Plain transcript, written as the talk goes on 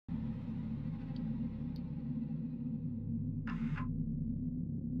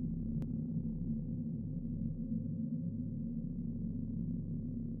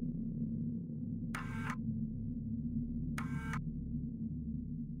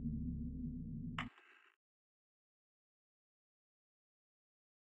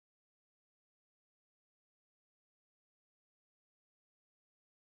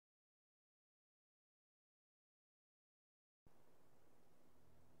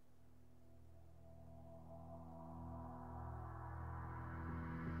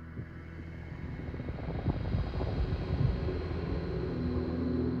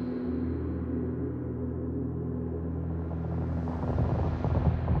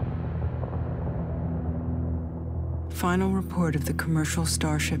Final report of the commercial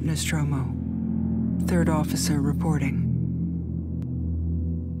starship Nostromo. Third officer reporting.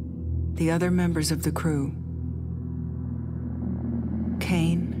 The other members of the crew: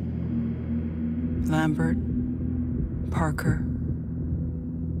 Kane, Lambert, Parker,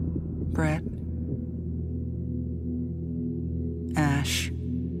 Brett, Ash,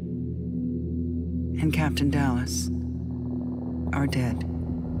 and Captain Dallas are dead.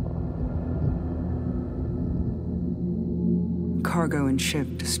 Cargo and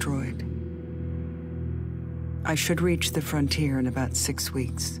ship destroyed. I should reach the frontier in about 6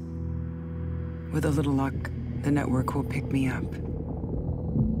 weeks. With a little luck, the network will pick me up.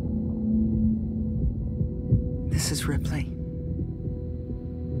 This is Ripley.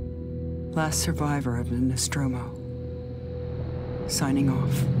 Last survivor of the Nostromo. Signing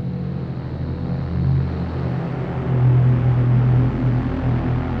off.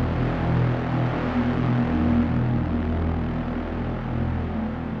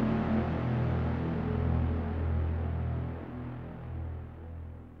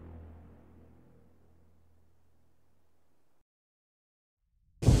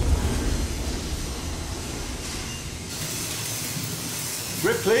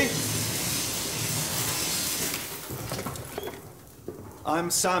 Ripley?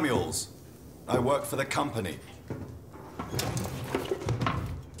 I'm Samuels. I work for the company.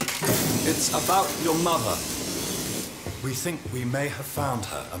 It's about your mother. We think we may have found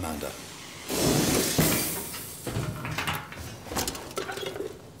her, Amanda.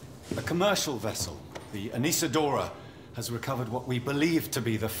 A commercial vessel, the Anisadora, has recovered what we believe to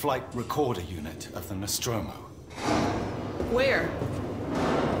be the flight recorder unit of the Nostromo. Where?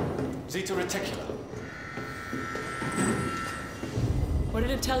 Zeta Reticula. What did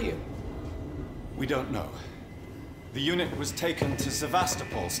it tell you? We don't know. The unit was taken to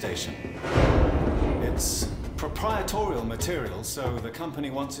Sevastopol station. It's proprietorial material, so the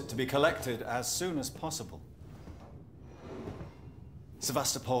company wants it to be collected as soon as possible.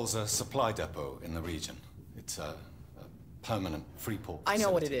 Sevastopol's a supply depot in the region. It's a permanent free port facility. I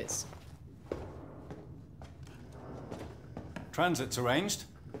know what it is. Transit's arranged.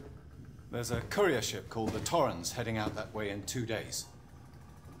 There's a courier ship called the Torrens heading out that way in 2 days.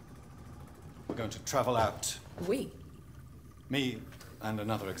 We're going to travel out. We? Me and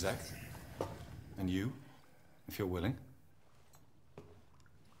another exec. And you, if you're willing.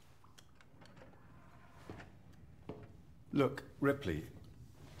 Look, Ripley,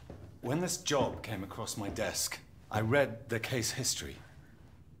 when this job came across my desk, I read the case history.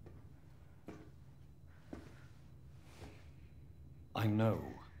 I know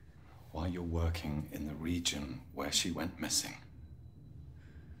why you're working in the region where she went missing.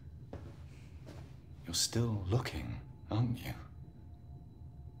 You're still looking, aren't you?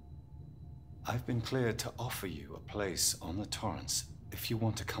 I've been cleared to offer you a place on the Torrens if you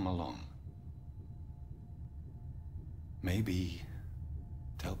want to come along. Maybe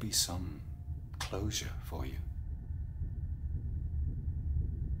there'll be some closure for you.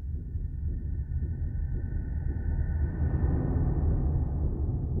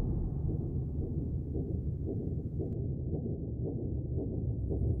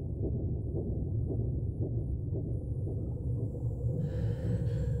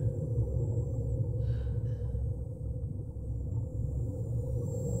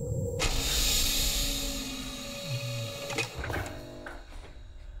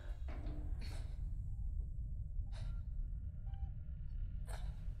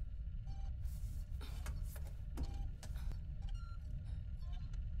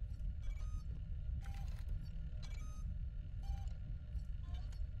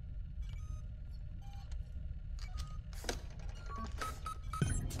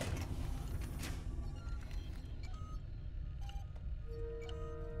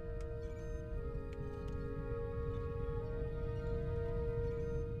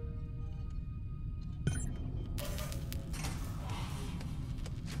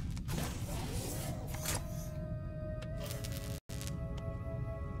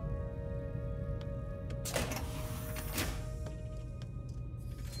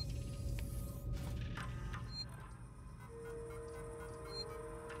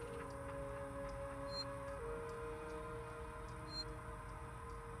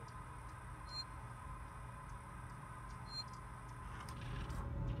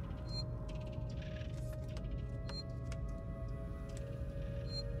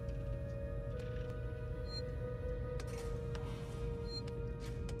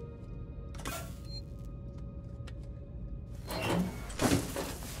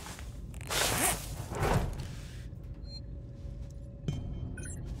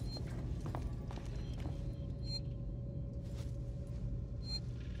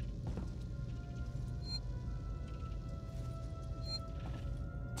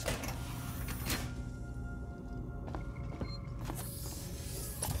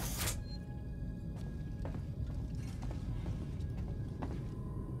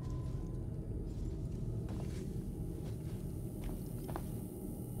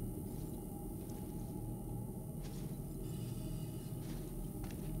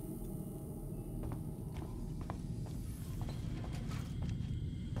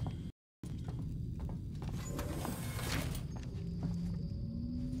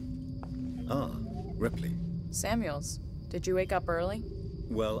 Ripley. Samuels, did you wake up early?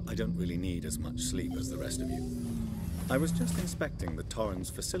 Well, I don't really need as much sleep as the rest of you. I was just inspecting the Torrens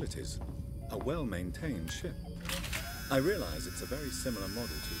facilities. A well-maintained ship. I realize it's a very similar model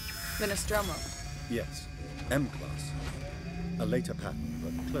to... The Nostromo. Yes, M-class. A later pattern,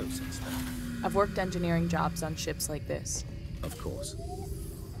 but close in spec. I've worked engineering jobs on ships like this. Of course.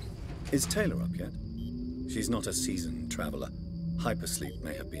 Is Taylor up yet? She's not a seasoned traveler. Hypersleep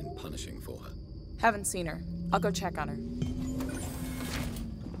may have been punishing for her. Haven't seen her. I'll go check on her.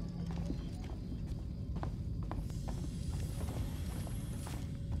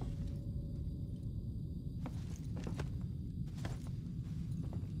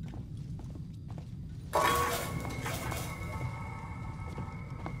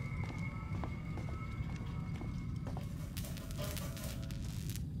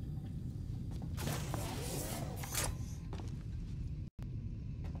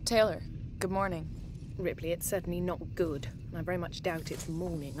 Taylor, good morning. Ripley, it's certainly not good. I very much doubt it's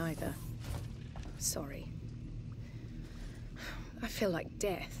morning either. Sorry. I feel like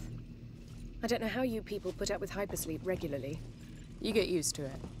death. I don't know how you people put up with hypersleep regularly. You get used to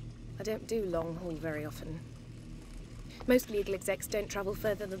it. I don't do long haul very often. Most legal execs don't travel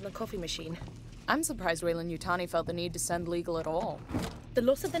further than the coffee machine. I'm surprised Weyland-Yutani felt the need to send legal at all. The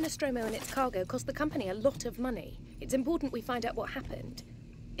loss of the Nostromo and its cargo cost the company a lot of money. It's important we find out what happened.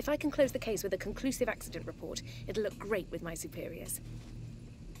 If I can close the case with a conclusive accident report, it'll look great with my superiors.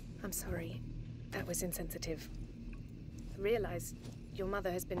 I'm sorry. That was insensitive. I realize your mother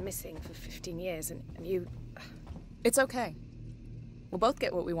has been missing for 15 years, and you... It's okay. We'll both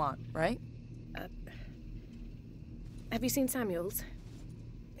get what we want, right? Have you seen Samuels?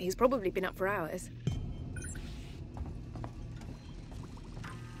 He's probably been up for hours.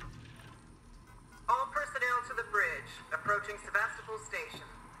 All personnel to the bridge, approaching Sevastopol Station.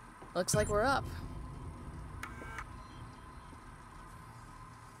 Looks like we're up.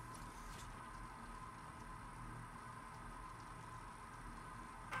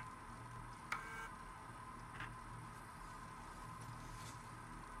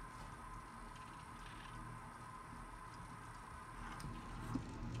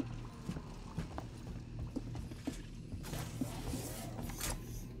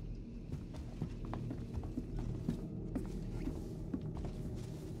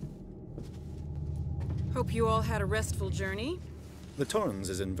 Hope you all had a restful journey. The Torrens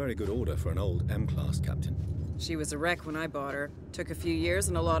is in very good order for an old M-class captain. She was a wreck when I bought her. Took a few years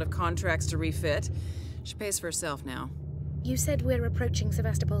and a lot of contracts to refit. She pays for herself now. You said we're approaching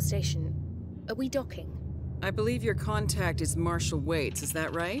Sevastopol Station. Are we docking? I believe your contact is Marshal Waits, is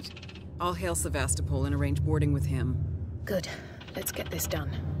that right? I'll hail Sevastopol and arrange boarding with him. Good. Let's get this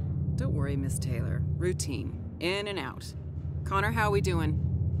done. Don't worry, Miss Taylor. Routine. In and out. Connor, how we doing?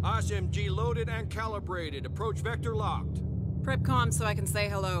 SMG loaded and calibrated. Approach vector locked. Prep comm so I can say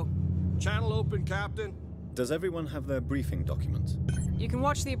hello. Channel open, Captain. Does everyone have their briefing documents? You can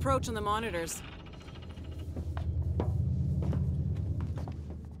watch the approach on the monitors.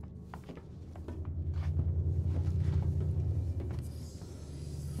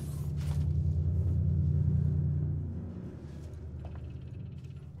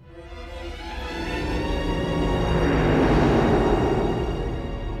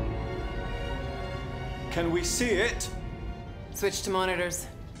 Can we see it? Switch to monitors.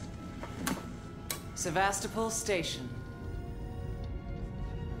 Sevastopol Station.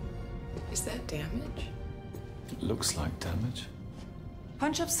 Is that damage? Looks like damage.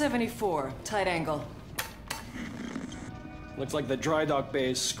 Punch up 74, tight angle. Looks like the dry dock bay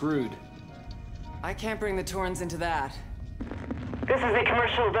is screwed. I can't bring the Torrens into that. This is the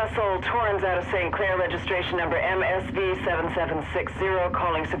commercial vessel Torrens out of St. Clair, registration number MSV7760,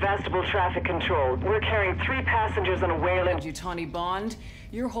 calling Sevastopol Traffic Control. We're carrying 3 passengers on a Weyland-Yutani Bond.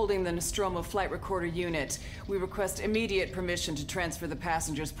 You're holding the Nostromo flight recorder unit. We request immediate permission to transfer the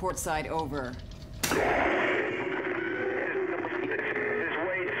passengers portside over. This is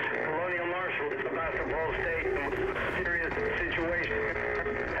Waits, Colonial Marshal, Sevastopol Station. Serious situation.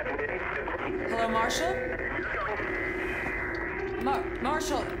 Hello, Marshal?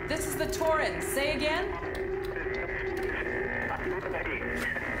 Marshal, this is the Torrens. Say again?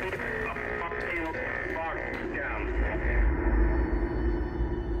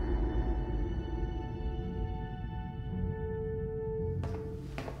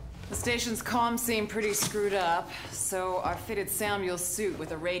 The station's comms seem pretty screwed up, so I fitted Samuel's suit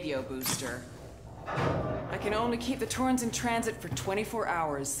with a radio booster. I can only keep the Torrens in transit for 24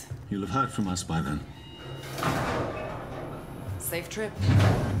 hours. You'll have heard from us by then. Safe trip.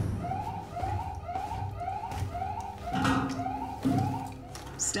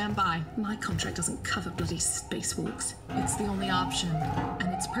 Stand by. My contract doesn't cover bloody spacewalks. It's the only option,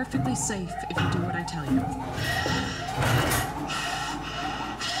 and it's perfectly safe if you do what I tell you.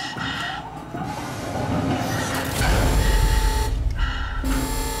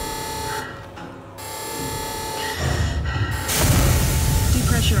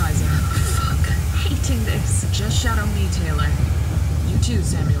 Depressurizing. Oh, fuck. Hating this. Just shadow me, Taylor. You too,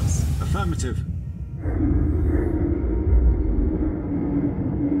 Samuels. Affirmative.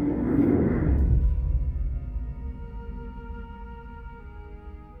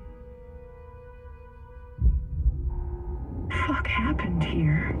 Fuck happened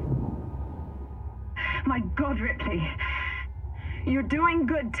here? My God, Ripley. You're doing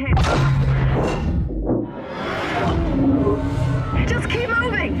good, Taylor. Just keep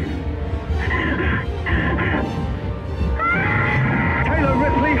moving! Taylor,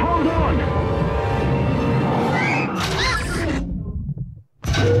 Ripley, hold on!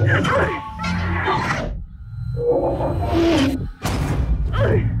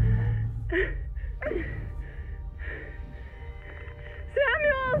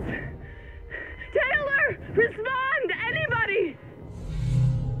 Samuels! Taylor! Respond! Anybody!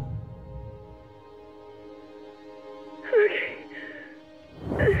 Okay.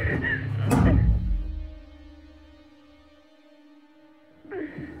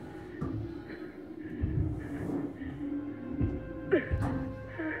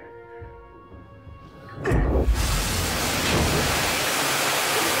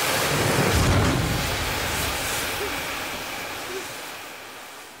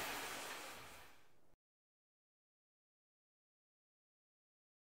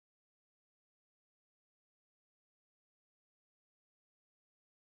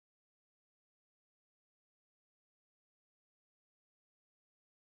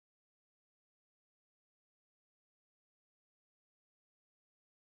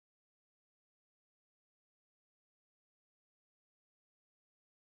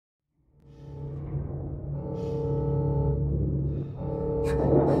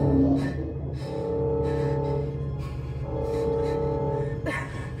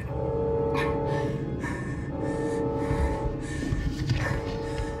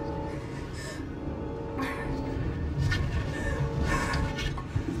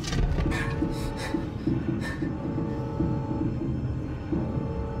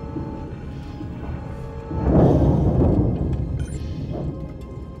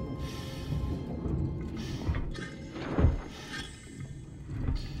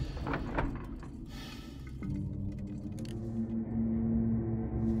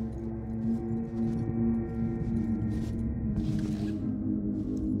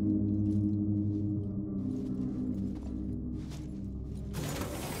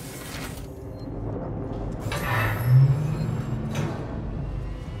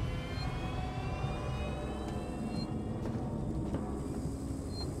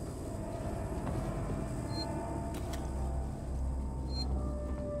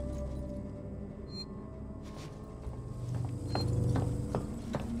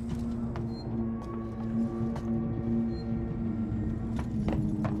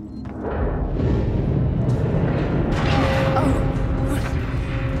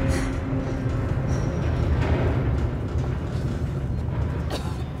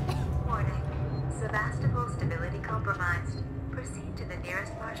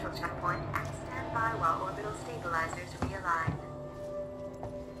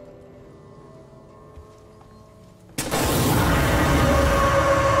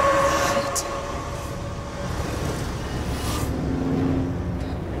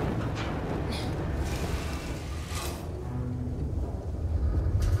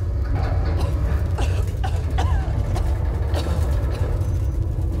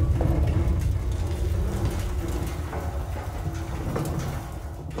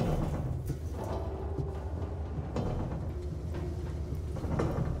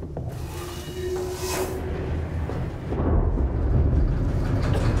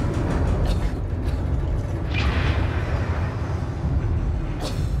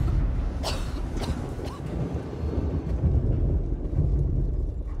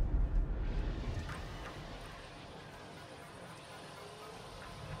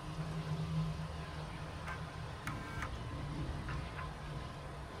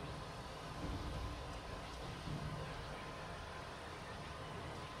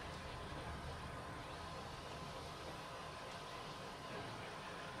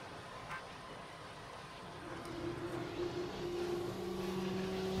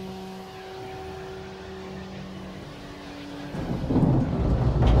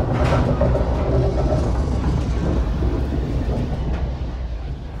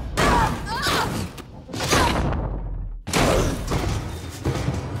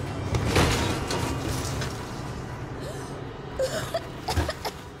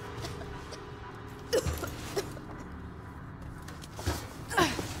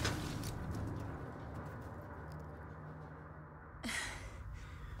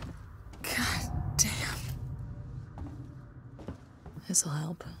 This'll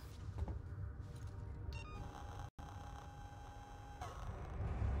help.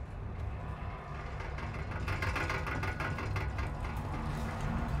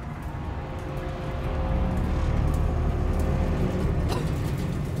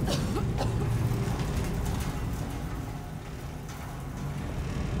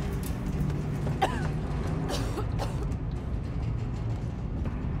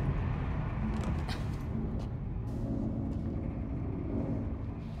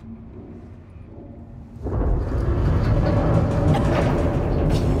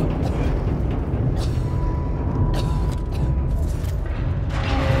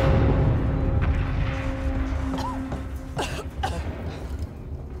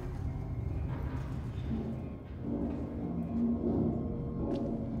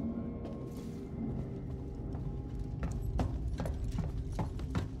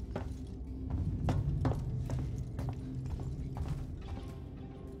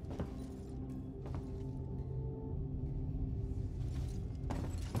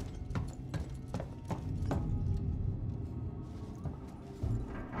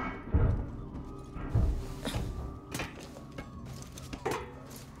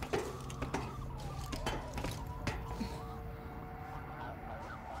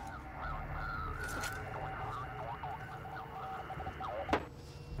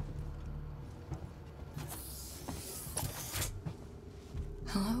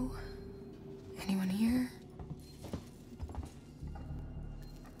 Hello? Anyone here?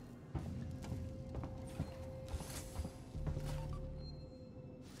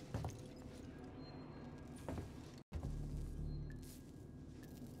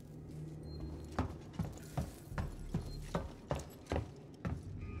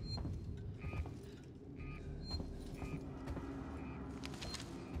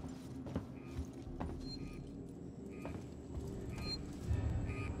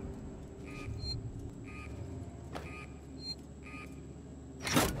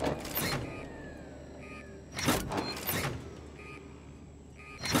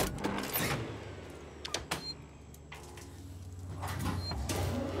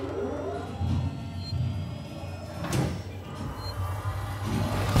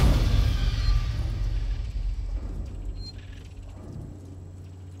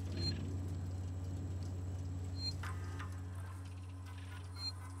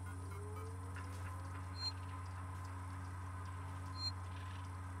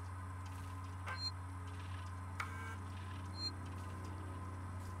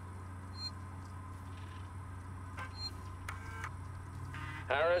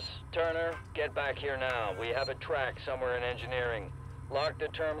 Harris, Turner, get back here now. We have a track somewhere in engineering. Lock the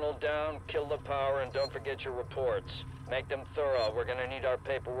terminal down, kill the power, and don't forget your reports. Make them thorough. We're gonna need our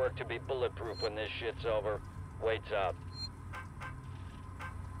paperwork to be bulletproof when this shit's over. Waits up.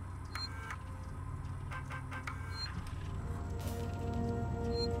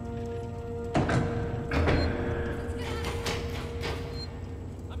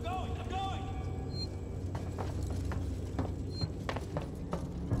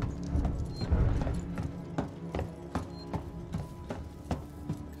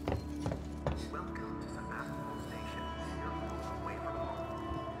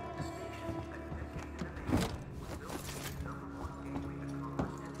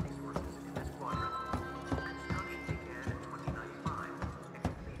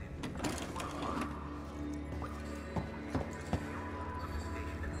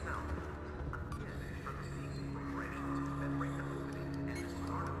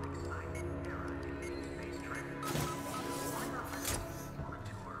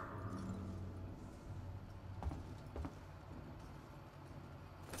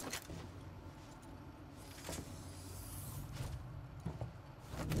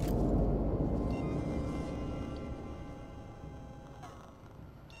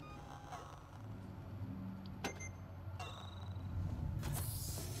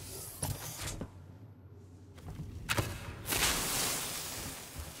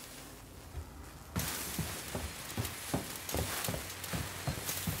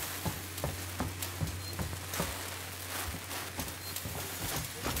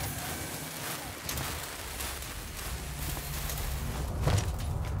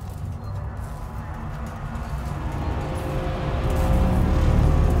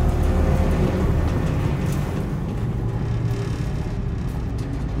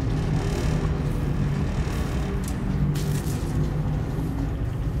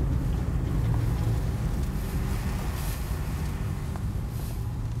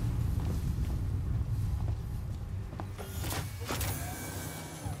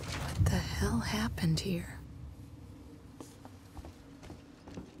 Happened here.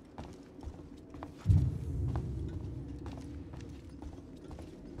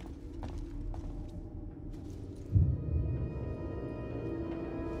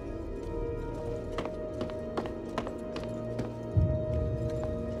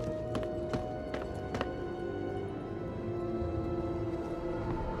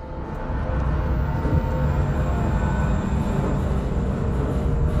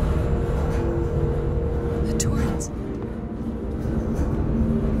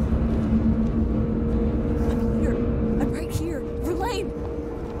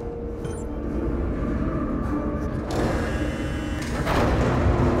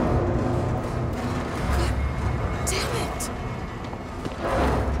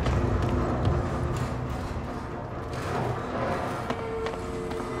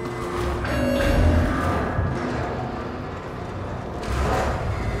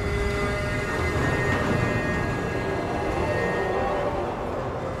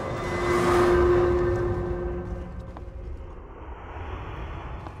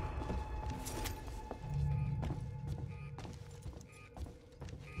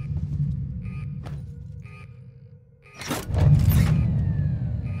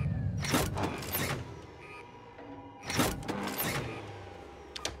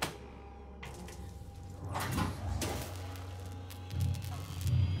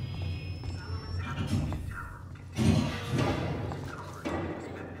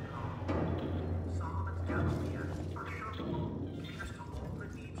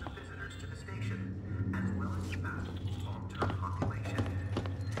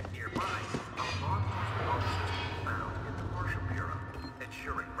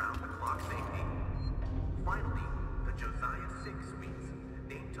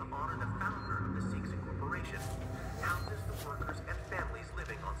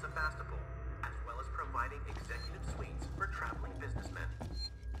 Sevastopol, as well as providing executive suites for traveling businessmen.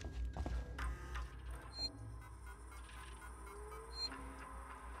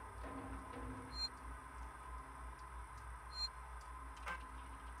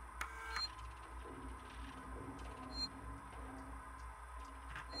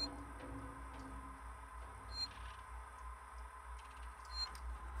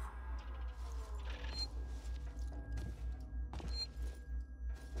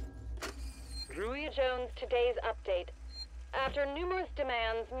 Druia Jones, today's update. After numerous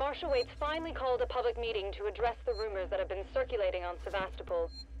demands, Marshal Waits finally called a public meeting to address the rumors that have been circulating on Sevastopol.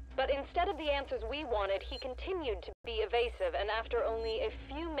 But instead of the answers we wanted, he continued to be evasive, and after only a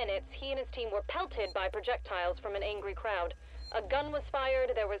few minutes, he and his team were pelted by projectiles from an angry crowd. A gun was fired,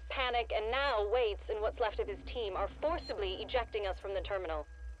 there was panic, and now Waits and what's left of his team are forcibly ejecting us from the terminal.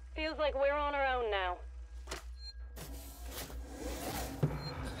 Feels like we're on our own now.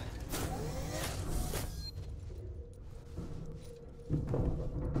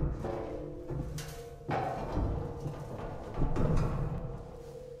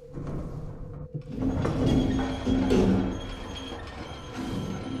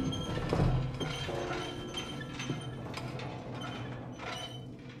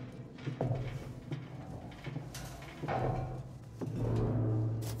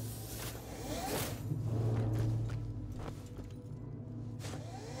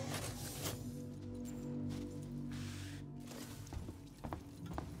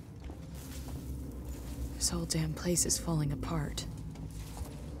 This whole damn place is falling apart.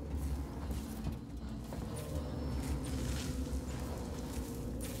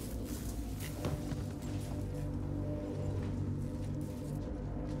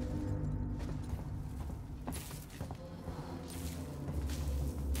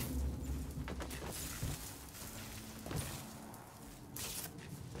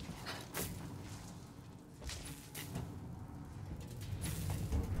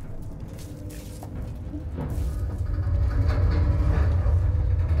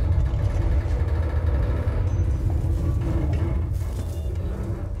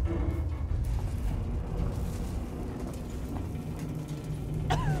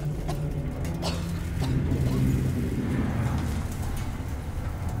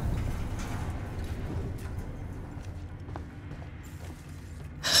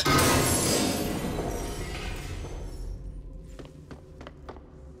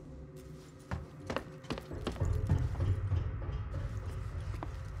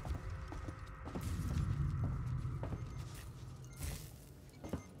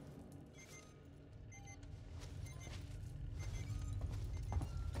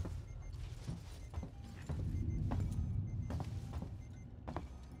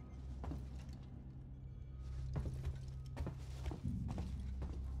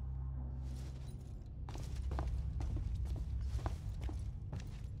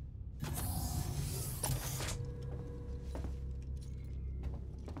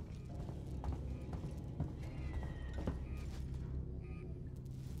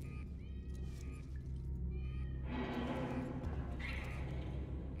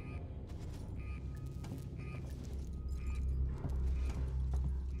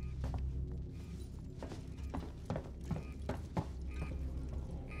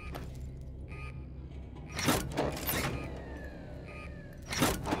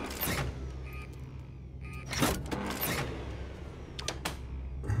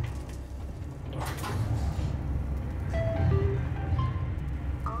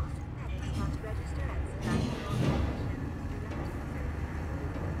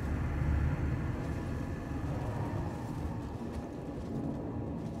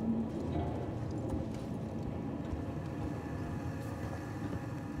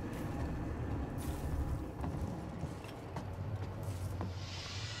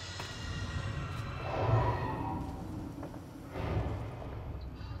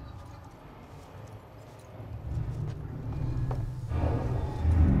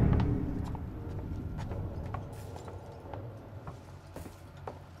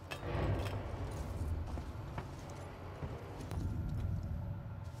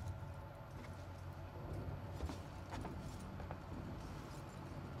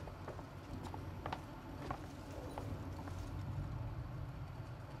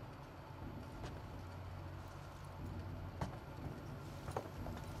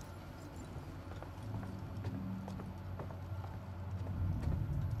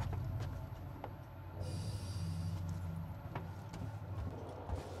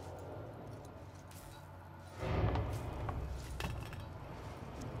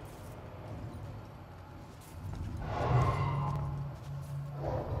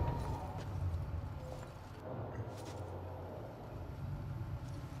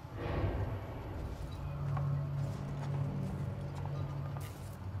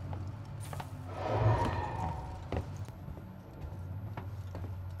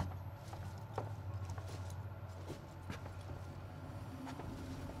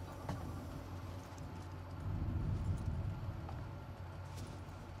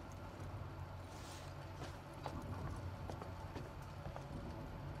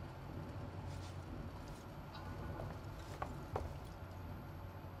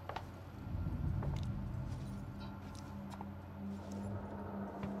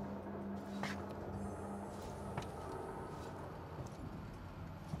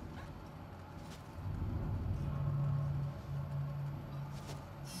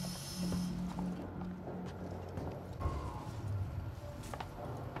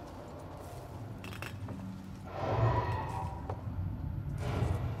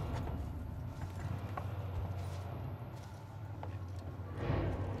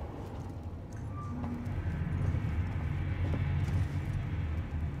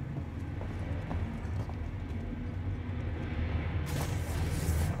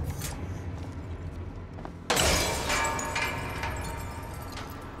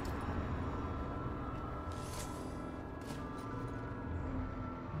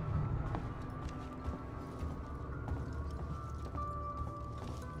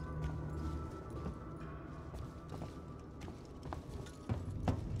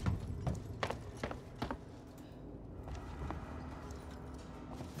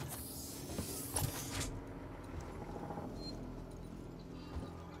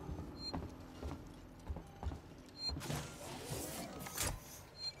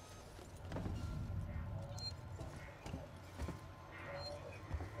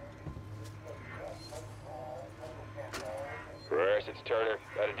 Turner.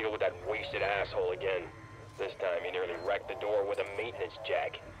 Gotta deal with that wasted asshole again. This time he nearly wrecked the door with a maintenance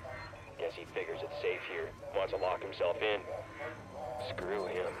jack. Guess he figures it's safe here. Wants to lock himself in. Screw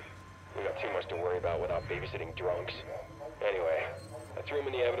him. We got too much to worry about without babysitting drunks. Anyway, I threw him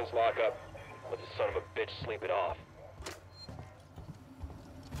in the evidence lockup. Let the son of a bitch sleep it off.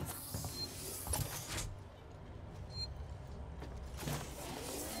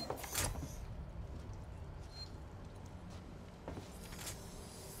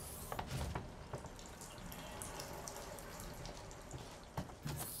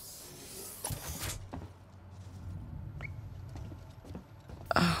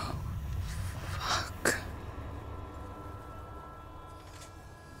 Oh, fuck.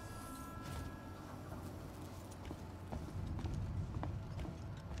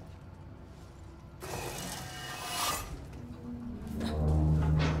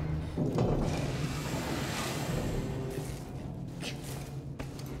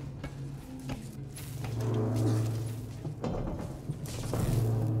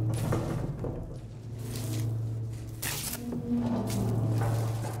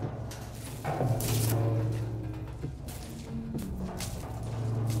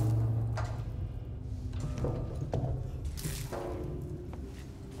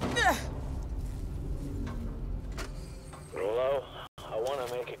 Hello? I want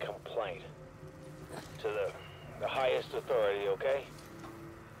to make a complaint. To the highest authority, okay?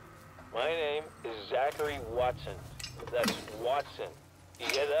 My name is Zachary Watson. That's Watson. You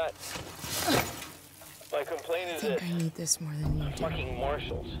get that? My complaint is this. I need this more than you do. Fucking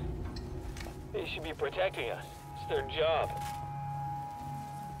marshals. They should be protecting us. It's their job.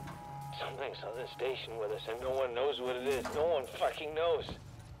 Something's on this station with us and no one knows what it is. No one fucking knows.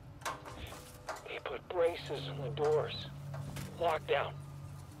 They put braces on the doors. Lockdown.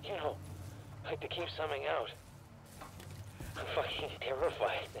 You know, like to keep something out. I'm fucking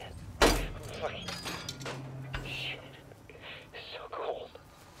terrified, man. I'm fucking... Shit. It's so cold.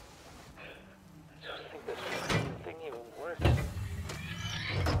 I don't think this fucking thing even works.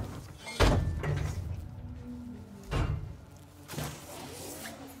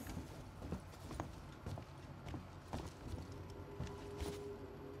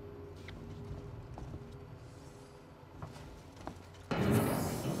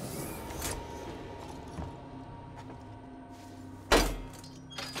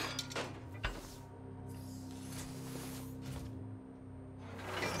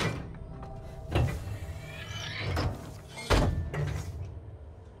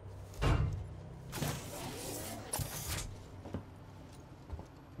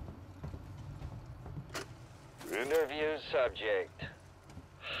 Interview subject.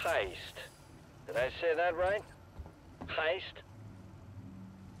 Heist. Did I say that right? Heist?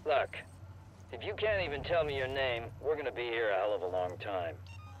 Look, if you can't even tell me your name, we're gonna be here a hell of a long time.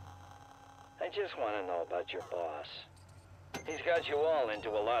 I just want to know about your boss. He's got you all into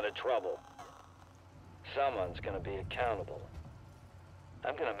a lot of trouble. Someone's gonna be accountable.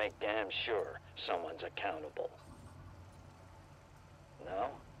 I'm gonna make damn sure someone's accountable. No?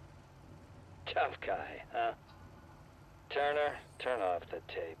 Tough guy, huh? Turner, turn off the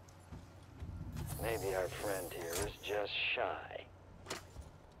tape. Maybe our friend here is just shy.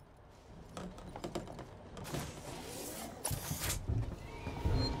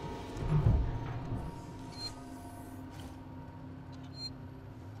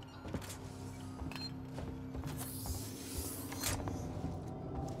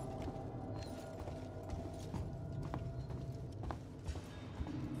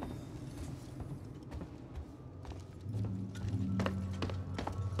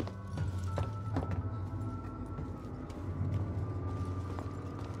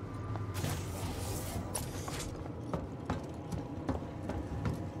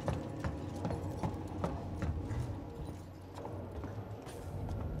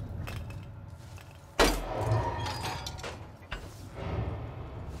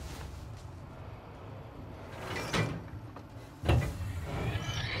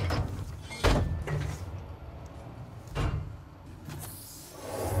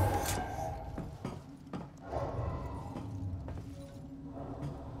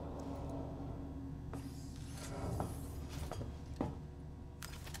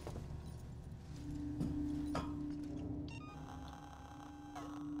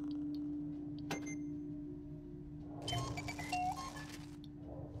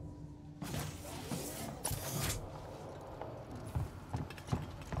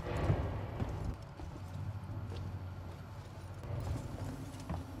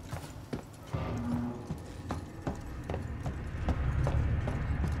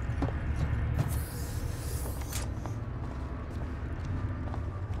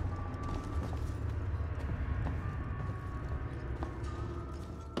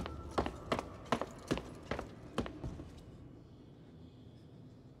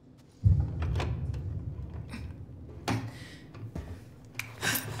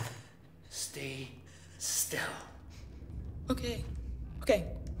 Stay still. Okay. Okay.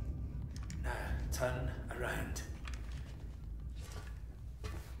 Now, turn around.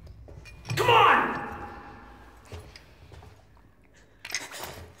 Come on!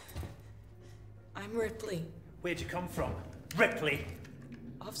 I'm Ripley. Where'd you come from? Ripley?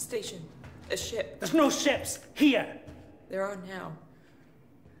 Off station. A ship. There's no ships here! There are now.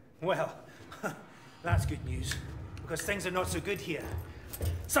 Well, that's good news, because things are not so good here.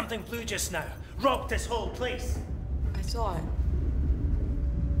 Something blue just now, rocked this whole place. I saw it.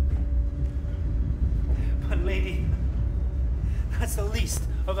 But lady, that's the least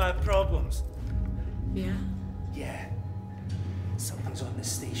of our problems. Yeah? Yeah. Something's on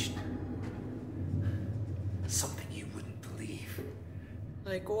this station. Something you wouldn't believe.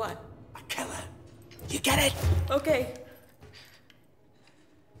 Like what? A killer. You get it? Okay.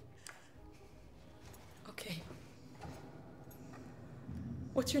 Okay.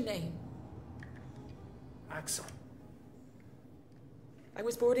 What's your name? Axel. I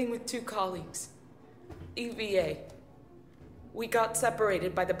was boarding with 2 colleagues. EVA. We got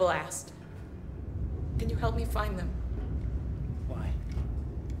separated by the blast. Can you help me find them? Why?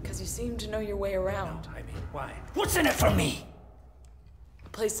 Because you seem to know your way around. No, I mean, why? What's in it for me? A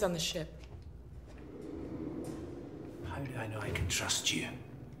place on the ship. How do I know I can trust you?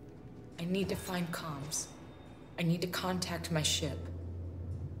 I need to find comms. I need to contact my ship.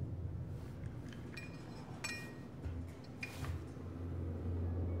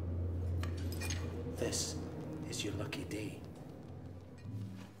 This is your lucky day.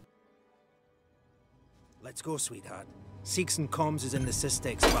 Let's go, sweetheart. Seegson comms is in the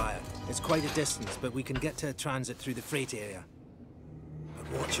Systex Spire. It's quite a distance, but we can get to a transit through the freight area.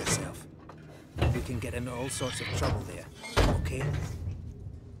 But watch yourself. We can get into all sorts of trouble there, okay?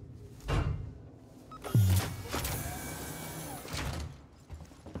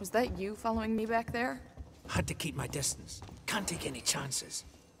 Was that you following me back there? Had to keep my distance. Can't take any chances.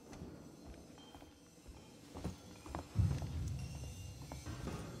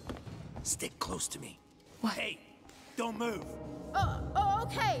 Stick close to me. What? Hey, don't move.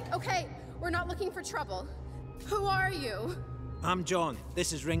 Okay. We're not looking for trouble. Who are you? I'm John.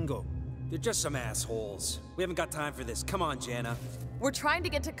 This is Ringo. They're just some assholes. We haven't got time for this. Come on, Jana. We're trying to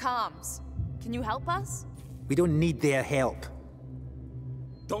get to comms. Can you help us? We don't need their help.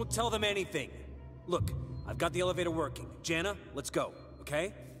 Don't tell them anything. Look, I've got the elevator working. Jana, let's go,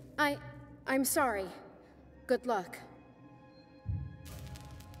 okay? I'm sorry. Good luck.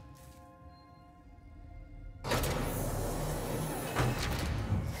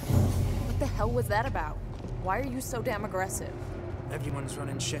 What the hell was that about? Why are you so damn aggressive? Everyone's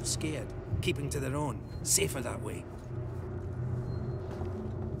running shit scared, keeping to their own. Safer that way.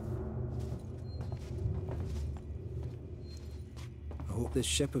 I hope this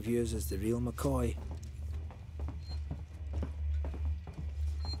ship of yours is the real McCoy.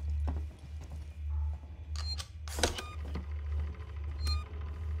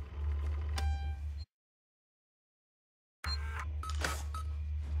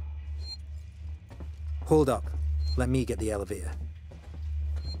 Hold up. Let me get the elevator.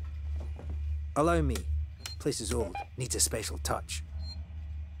 Allow me. Place is old. Needs a special touch.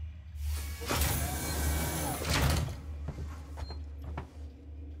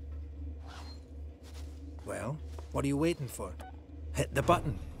 Well, what are you waiting for? Hit the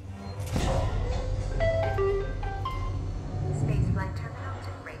button. Spaceflight terminal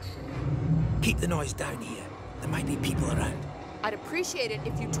to rate shipping. Keep the noise down here. There might be people around. I'd appreciate it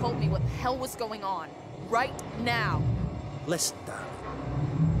if you told me what the hell was going on. Right now. Listen, darling.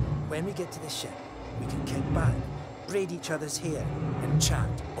 When we get to the ship, we can kick back, braid each other's hair, and chat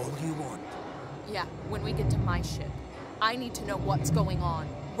all you want. Yeah, when we get to my ship. I need to know what's going on.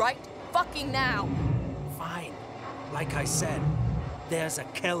 Right fucking now. Fine. Like I said, there's a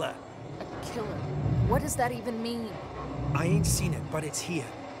killer. A killer? What does that even mean? I ain't seen it, but it's here.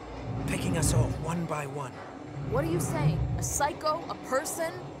 Picking us off one by one. What are you saying? A psycho? A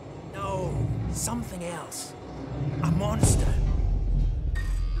person? No, something else. A monster.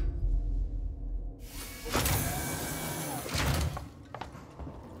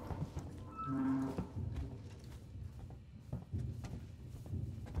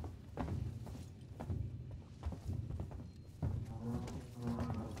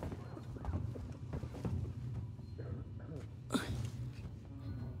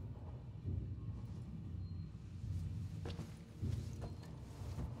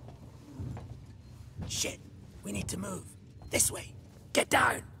 Shit, we need to move. This way. Get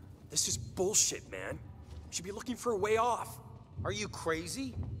down! This is bullshit, man. We should be looking for a way off. Are you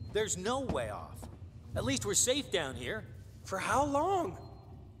crazy? There's no way off. At least we're safe down here. For how long?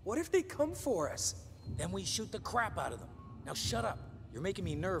 What if they come for us? Then we shoot the crap out of them. Now shut up. You're making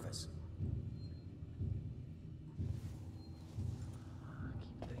me nervous. I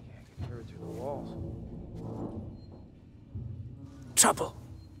keep thinking I can hear it through the walls. Trouble.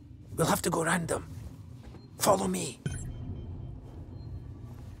 We'll have to go round them. Follow me.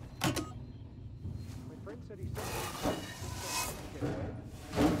 My friend said he saw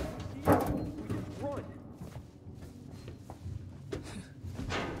we just run.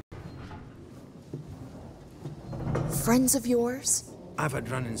 Friends of yours? I've had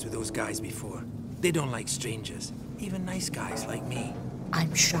run-ins with those guys before. They don't like strangers, even nice guys like me.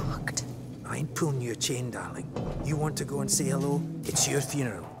 I'm shocked. I ain't pulling your chain, darling. You want to go and say hello? It's your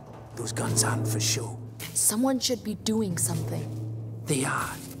funeral. Those guns aren't for show. Someone should be doing something. They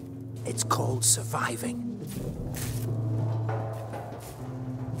are. It's called surviving.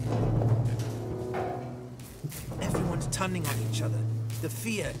 Everyone's turning on each other. The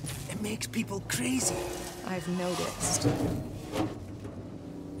fear, it makes people crazy. I've noticed.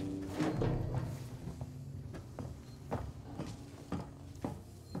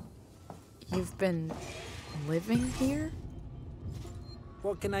 You've been living here?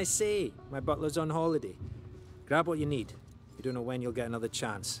 What can I say? My butler's on holiday. Grab what you need. You don't know when you'll get another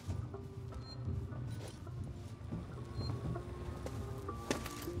chance.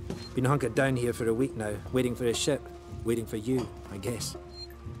 Been hunkered down here for a week now, waiting for a ship. Waiting for you, I guess.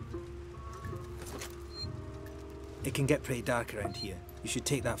 It can get pretty dark around here. You should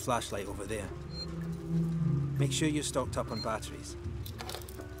take that flashlight over there. Make sure you're stocked up on batteries.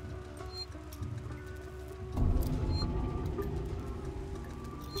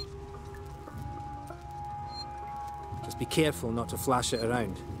 Just be careful not to flash it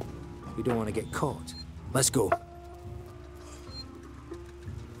around. We don't want to get caught. Let's go.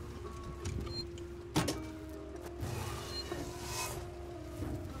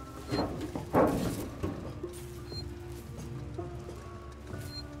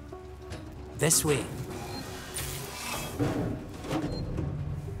 This way.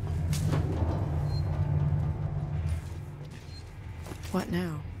 What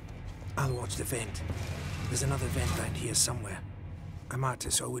now? I'll watch the vent. There's another vent round here somewhere. I marked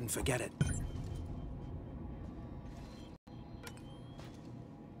it so I wouldn't forget it.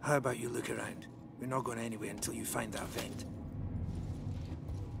 How about you look around? We're not going anywhere until you find that vent.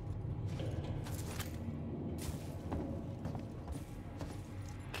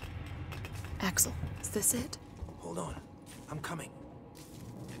 Axel, is this it? Hold on. I'm coming.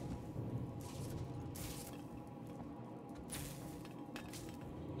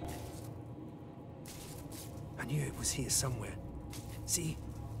 I knew it was here somewhere. See?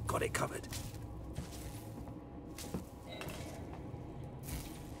 Got it covered.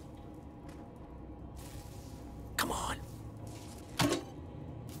 Come on.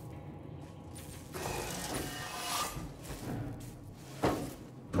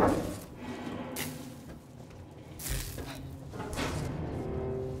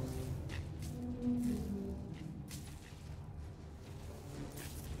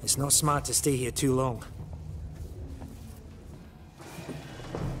 It's not smart to stay here too long.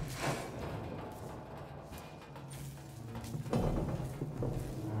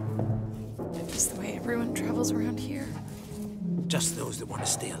 Is the way everyone travels around here? Just those that want to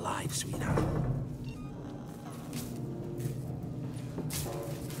stay alive, sweetheart.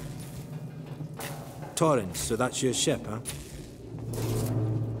 Torrens, so that's your ship, huh?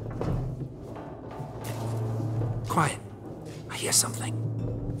 Quiet. I hear something.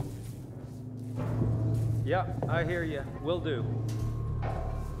 Yeah, I hear you. Will do.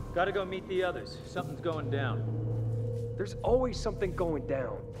 Gotta go meet the others. Something's going down. There's always something going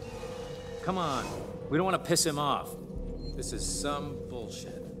down. Come on. We don't want to piss him off. This is some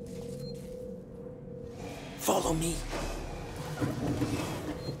bullshit. Follow me.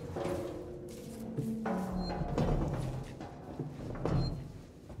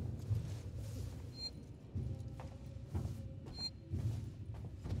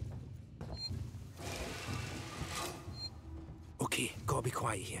 Okay, gotta be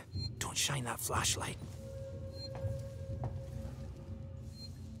quiet here. Don't shine that flashlight.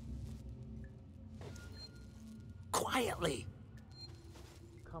 Quietly!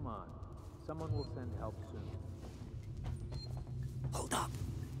 Come on. Someone will send help soon. Hold up.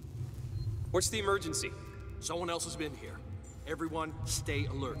 What's the emergency? Someone else has been here. Everyone, stay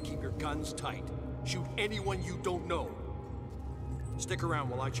alert. Keep your guns tight. Shoot anyone you don't know. Stick around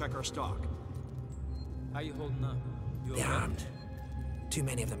while I check our stock. How you holding up? You They're okay? armed. Too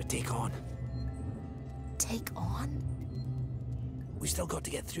many of them to take on. Take on? We still got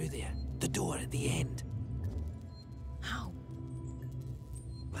to get through there. The door at the end. How?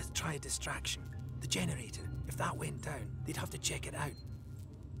 try a distraction. The generator. If that went down, they'd have to check it out.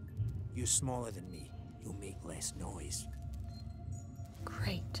 You're smaller than me. You'll make less noise.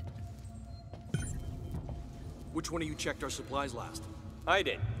 Great. Which one of you checked our supplies last? I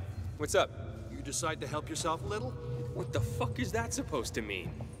did. What's up? You decide to help yourself a little? What the fuck is that supposed to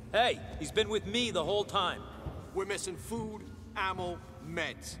mean? Hey, he's been with me the whole time. We're missing food, ammo,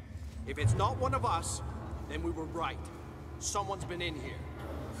 meds. If it's not one of us, then we were right. Someone's been in here.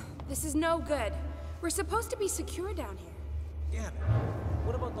 This is no good. We're supposed to be secure down here. Damn it.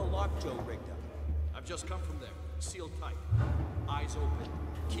 What about the lock Joe rigged up? I've just come from there. Sealed tight. Eyes open.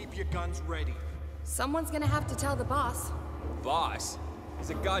 Keep your guns ready. Someone's gonna have to tell the boss. Boss? He's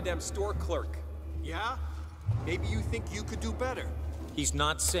a goddamn store clerk. Yeah? Maybe you think you could do better. He's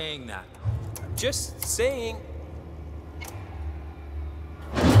not saying that. Just saying.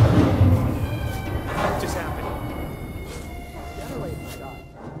 What just happened? Generator died.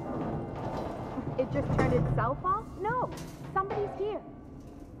 It just turned itself off? No, somebody's here.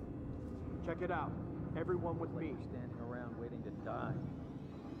 Check it out. Everyone with me. Standing around waiting to die.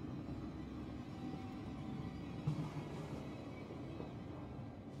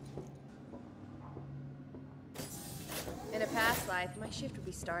 In a past life, my shift would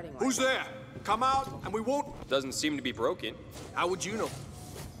be starting. Who's there? Come out, and we won't... Doesn't seem to be broken. How would you know?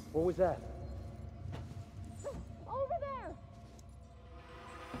 What was that? Over there!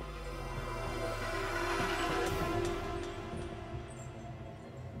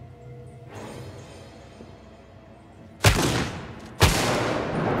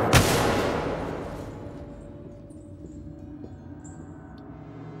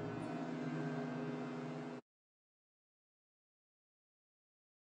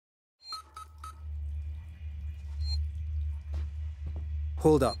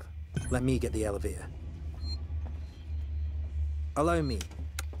 Hold up. Let me get the elevator. Allow me.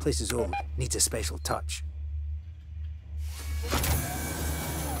 Place is old. Needs a special touch.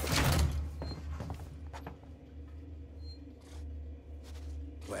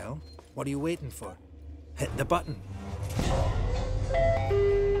 Well, what are you waiting for? Hit the button.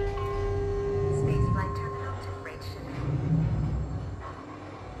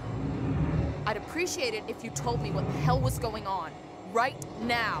 I'd appreciate it if you told me what the hell was going on. Right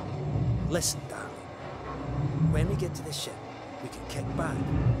now. Listen, darling. When we get to the ship, we can kick back,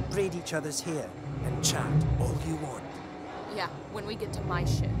 braid each other's hair, and chat all you want. Yeah, when we get to my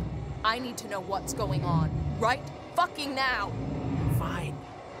ship. I need to know what's going on. Right fucking now. Fine.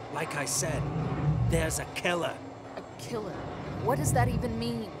 Like I said, there's a killer. A killer? What does that even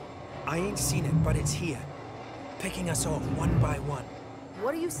mean? I ain't seen it, but it's here. Picking us off one by one.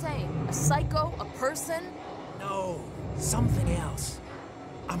 What are you saying? A psycho? A person? No, something else.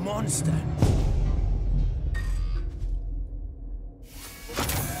 A monster.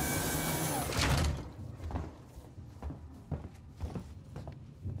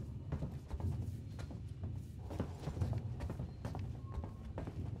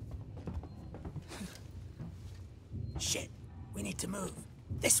 Shit, we need to move.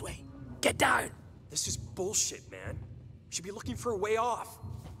 This way. Get down! This is bullshit, man. We should be looking for a way off.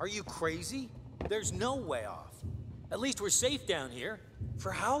 Are you crazy? There's no way off. At least we're safe down here.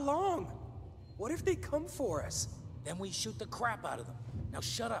 For how long? What if they come for us? Then we shoot the crap out of them. Now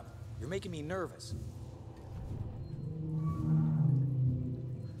shut up. You're making me nervous.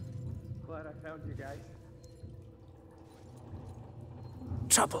 Glad I found you guys.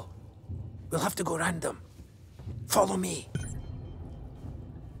 Trouble. We'll have to go round them. Follow me.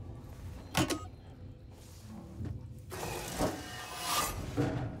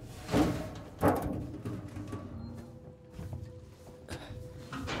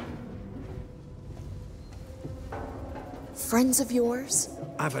 Friends of yours?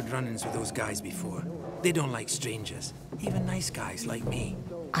 I've had run-ins with those guys before. They don't like strangers. Even nice guys like me.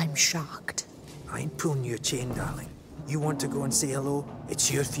 I'm shocked. I ain't pulling your chain, darling. You want to go and say hello?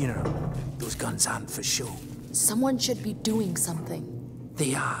 It's your funeral. Those guns aren't for show. Someone should be doing something.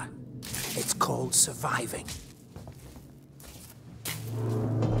 They are. It's called surviving.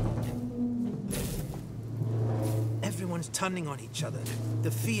 Everyone's turning on each other.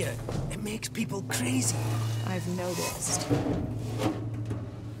 The fear, it makes people crazy. I've noticed.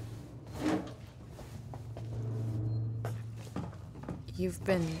 You've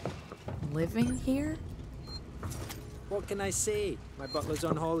been living here? What can I say? My butler's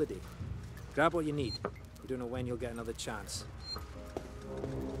on holiday. Grab what you need. We don't know when you'll get another chance.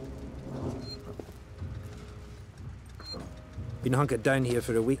 Been hunkered down here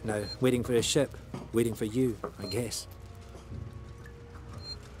for a week now, waiting for a ship. Waiting for you, I guess.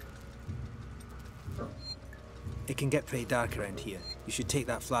 It can get pretty dark around here. You should take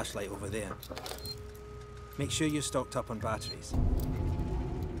that flashlight over there. Make sure you're stocked up on batteries.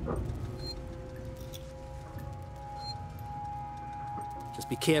 Just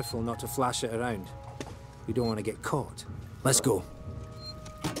be careful not to flash it around. We don't want to get caught. Let's go.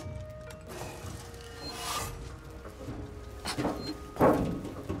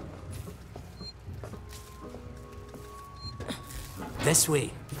 This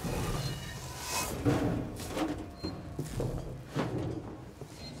way.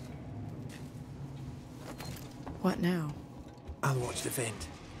 What now? I'll watch the vent.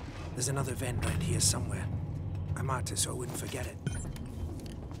 There's another vent round here somewhere. I marked it so I wouldn't forget it.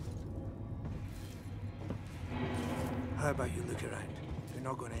 How about you look around? We're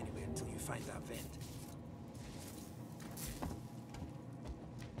not going anywhere until you find that vent.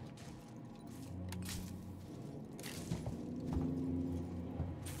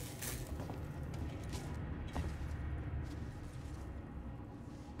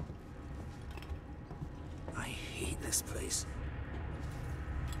 I hate this place.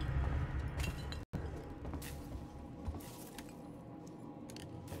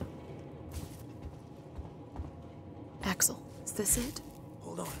 Axel, is this it?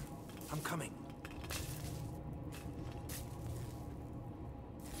 Hold on. I'm coming.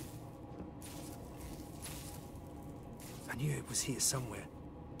 I knew it was here somewhere.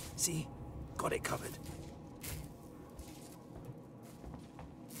 See? Got it covered.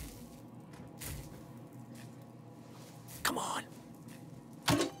 Come on.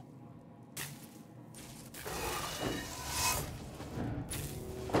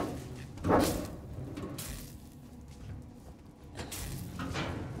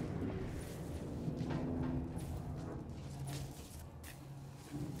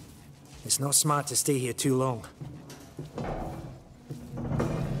 It's not smart to stay here too long.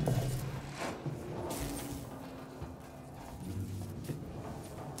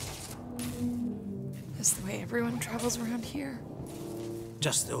 Is the way everyone travels around here?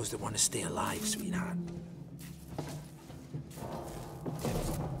 Just those that want to stay alive, sweetheart.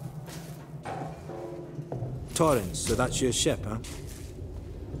 Torrens, so that's your ship, huh?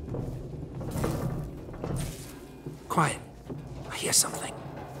 Quiet. I hear something.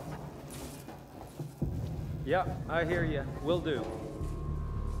 Yeah, I hear you. Will do.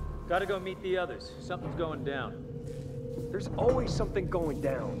 Gotta go meet the others. Something's going down. There's always something going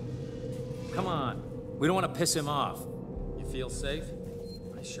down. Come on. We don't want to piss him off. You feel safe?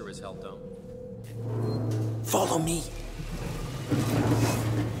 I sure as hell don't. Follow me.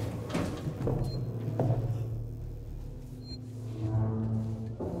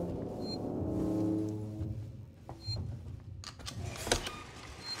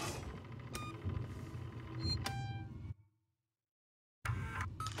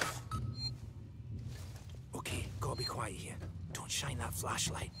 Okay, gotta be quiet here. Don't shine that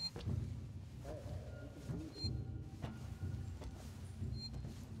flashlight.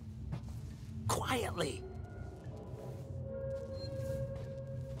 Quietly.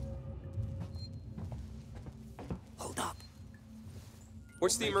 Hold up.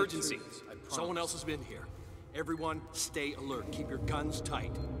 What's the emergency? Someone else has been here. Everyone, stay alert. Keep your guns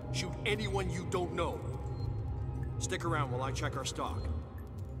tight. Shoot anyone you don't know. Stick around while I check our stock.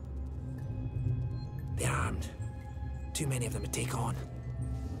 They're armed. Too many of them to take on.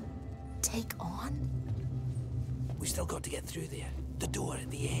 Take on? We still got to get through there. The door at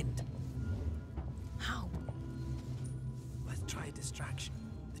the end. How? Let's try a distraction.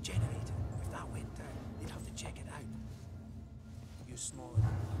 The generator. If that went down, they'd have to check it out. Use smaller than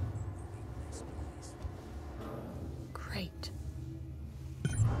that. Great.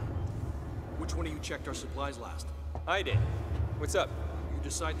 Which one of you checked our supplies last? I did. What's up? You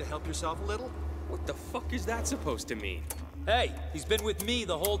decide to help yourself a little? What the fuck is that supposed to mean? Hey, he's been with me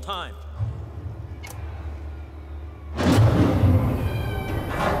the whole time. What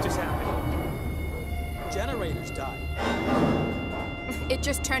just happened? Generators died. It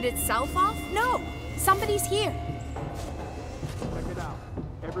just turned itself off? No! Somebody's here. Check it out.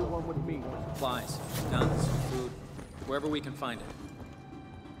 Everyone with me. Supplies, guns, food, wherever we can find it.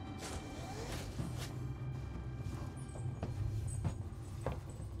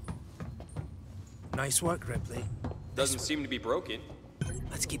 Nice work, Ripley. Doesn't seem to be broken.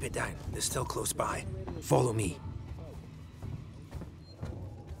 Let's keep it down. They're still close by. Follow me.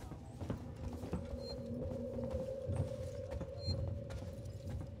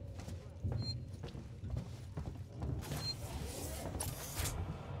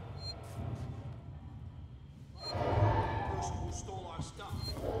 Person who stole our stuff.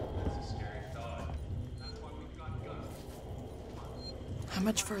 That's a scary thought. That's why we've got guns. How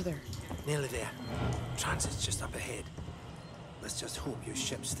much further? Nearly there. Transit's just up ahead. Let's just hope your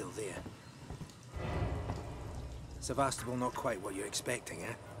ship's still there. Sevastopol not quite what you're expecting,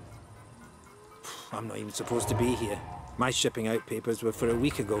 eh? I'm not even supposed to be here. My shipping out papers were for a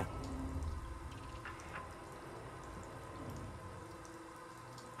week ago.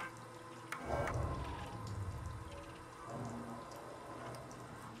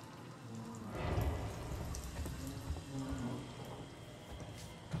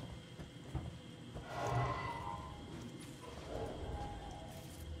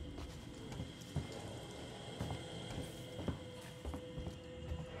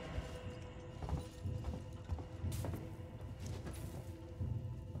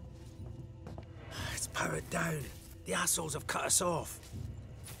 Powered down. The assholes have cut us off.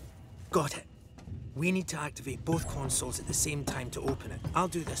 Got it. We need to activate both consoles at the same time to open it. I'll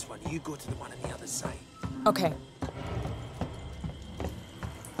do this one. You go to the one on the other side. Okay.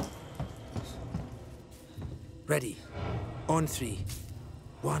 Ready. On 3.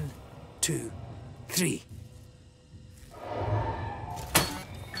 1, 2, 3.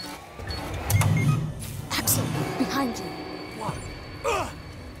 Axel, behind you. What?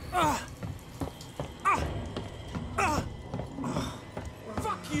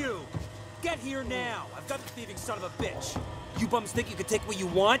 Fuck you! Get here now! I've got the thieving son of a bitch! You bums think you can take what you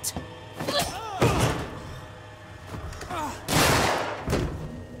want?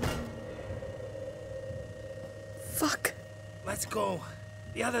 Fuck. Let's go.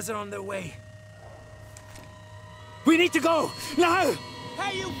 The others are on their way. We need to go! Now!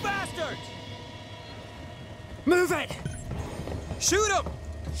 Hey, you bastards! Move it! Shoot him!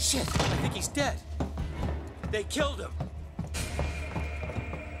 Shit, I think he's dead. They killed him.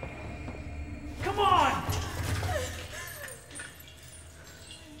 Come on!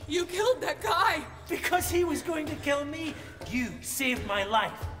 You killed that guy! Because he was going to kill me, you saved my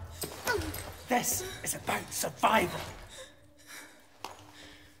life. This is about survival.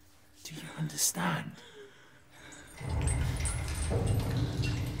 Do you understand?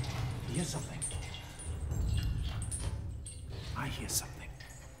 Hear something? I hear something.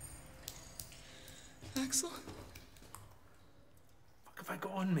 Axel? What have I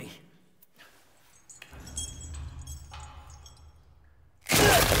got on me?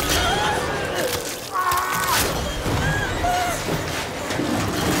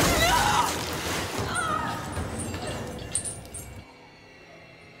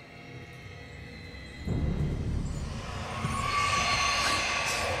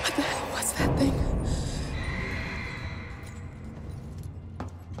 What the hell was that thing?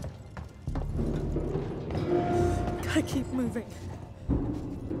 Gotta keep moving.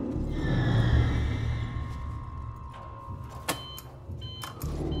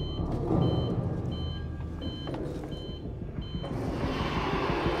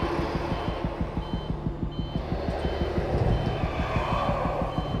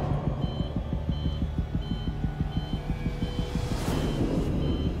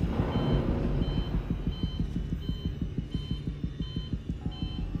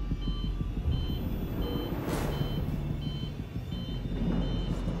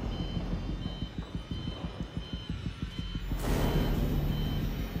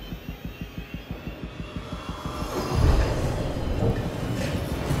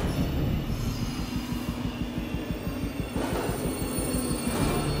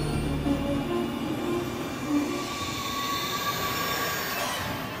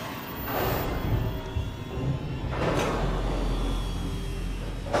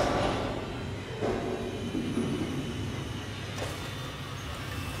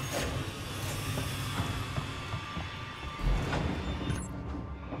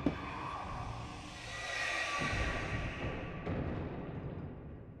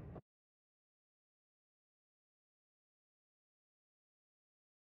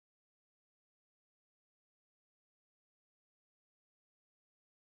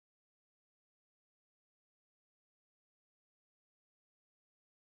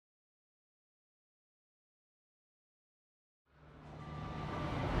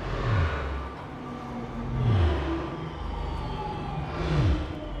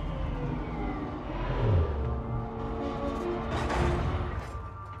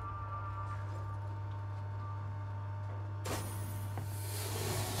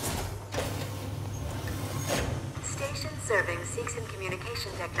 Serving Seegson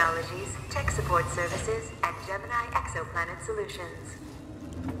Communication Technologies, Tech Support Services, and Gemini Exoplanet Solutions.